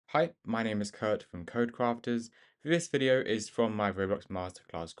Hi, my name is Kurt from Codecrafters. This video is from my Roblox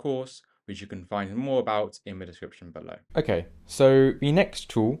Masterclass course, which you can find more about in the description below. Okay, so the next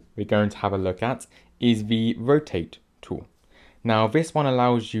tool we're going to have a look at is the Rotate tool. Now, this one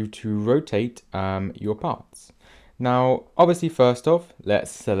allows you to rotate your parts. Now, obviously, first off,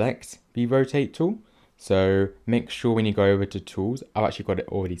 let's select the Rotate tool. So make sure when you go over to Tools, I've actually got it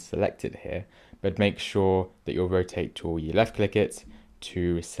already selected here, but make sure that your Rotate tool, you left click it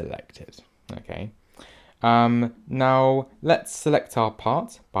to select it, okay? Now let's select our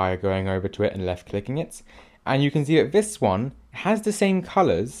part by going over to it and left clicking it. And you can see that this one has the same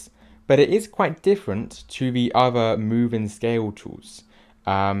colors, but it is quite different to the other move and scale tools,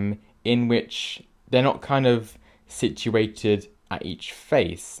 in which they're not kind of situated at each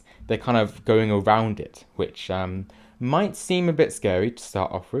face. They're kind of going around it, which might seem a bit scary to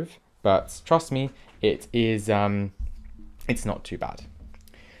start off with, but trust me, it is, it's not too bad.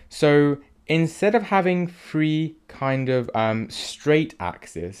 So instead of having three kind of straight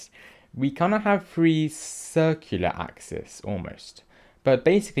axes, we kind of have three circular axes almost. But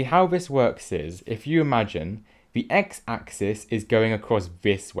basically how this works is, if you imagine, the x-axis is going across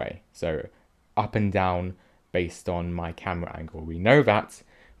this way, so up and down based on my camera angle. We know that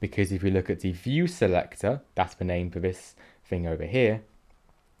because if you look at the view selector, that's the name for this thing over here,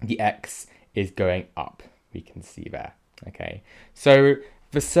 the x is going up, we can see there, okay? So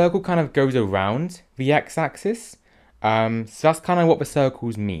the circle kind of goes around the x-axis, so that's kind of what the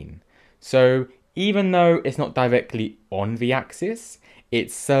circles mean. So even though it's not directly on the axis,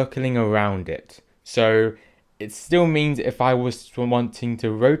 it's circling around it. So it still means if I was wanting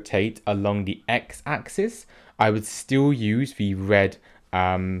to rotate along the x-axis, I would still use the red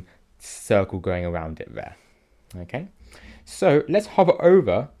circle going around it there. Okay, so let's hover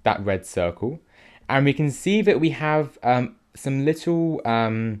over that red circle, and we can see that we have some little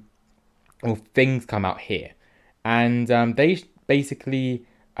things come out here, and they basically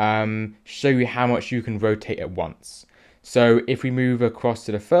show you how much you can rotate at once. So if we move across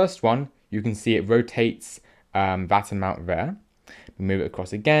to the first one, you can see it rotates that amount there. We move it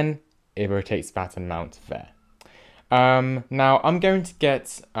across again, it rotates that amount there. Now I'm going to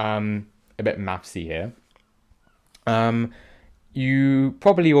get a bit mathsy here. You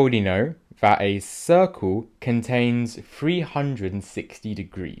probably already know that a circle contains 360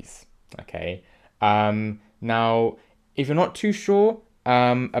 degrees, okay? Now, if you're not too sure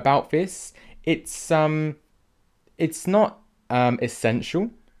about this, it's not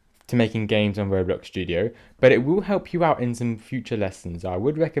essential to making games on Roblox Studio, but it will help you out in some future lessons. I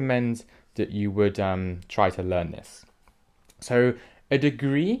would recommend that you would try to learn this. So a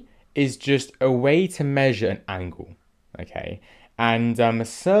degree is just a way to measure an angle, okay? And a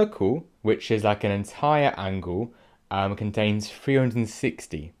circle, which is like an entire angle, contains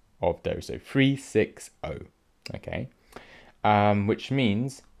 360 of those, so 360, okay? Which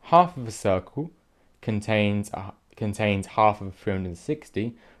means half of a circle contains half of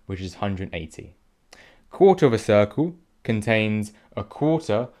 360, which is 180. Quarter of a circle contains a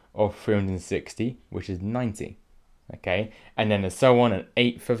quarter of 360, which is 90, okay? And then so on, an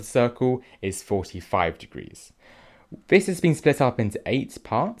eighth of a circle is 45 degrees. This has been split up into 8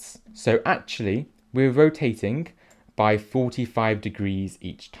 parts, so actually we're rotating by 45 degrees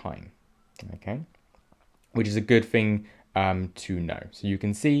each time, okay? Which is a good thing to know. So you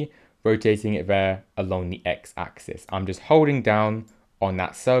can see rotating it there along the x-axis. I'm just holding down on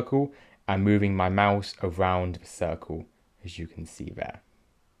that circle and moving my mouse around the circle, as you can see there,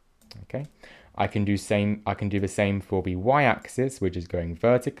 okay? I can do the same for the y-axis, which is going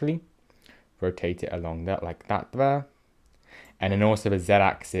vertically. Rotate it along that like that there, and then also the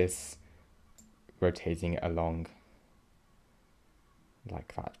z-axis, rotating it along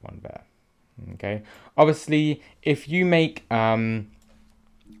like that one there. Okay, obviously if you make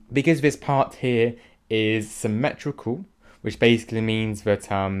because this part here is symmetrical, which basically means that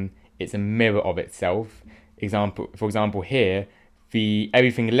it's a mirror of itself. For example here,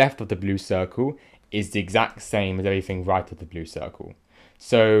 everything left of the blue circle is the exact same as everything right of the blue circle.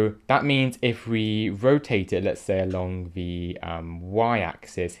 So that means if we rotate it, let's say along the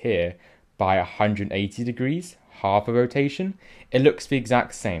y-axis here by 180 degrees, half a rotation, it looks the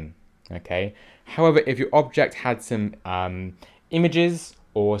exact same, okay? However, if your object had some images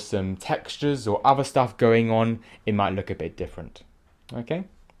or some textures or other stuff going on, it might look a bit different, okay?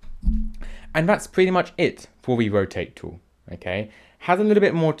 And that's pretty much it for the Rotate tool, okay? Has a little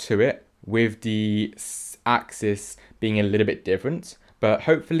bit more to it with the axis being a little bit different, but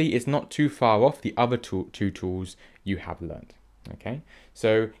hopefully it's not too far off the other two tools you have learned, okay?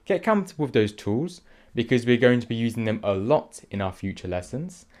 So get comfortable with those tools. because we're going to be using them a lot in our future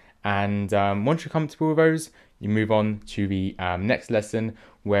lessons. And once you're comfortable with those, you move on to the next lesson,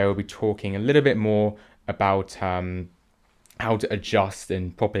 where we'll be talking a little bit more about how to adjust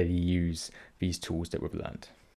and properly use these tools that we've learned.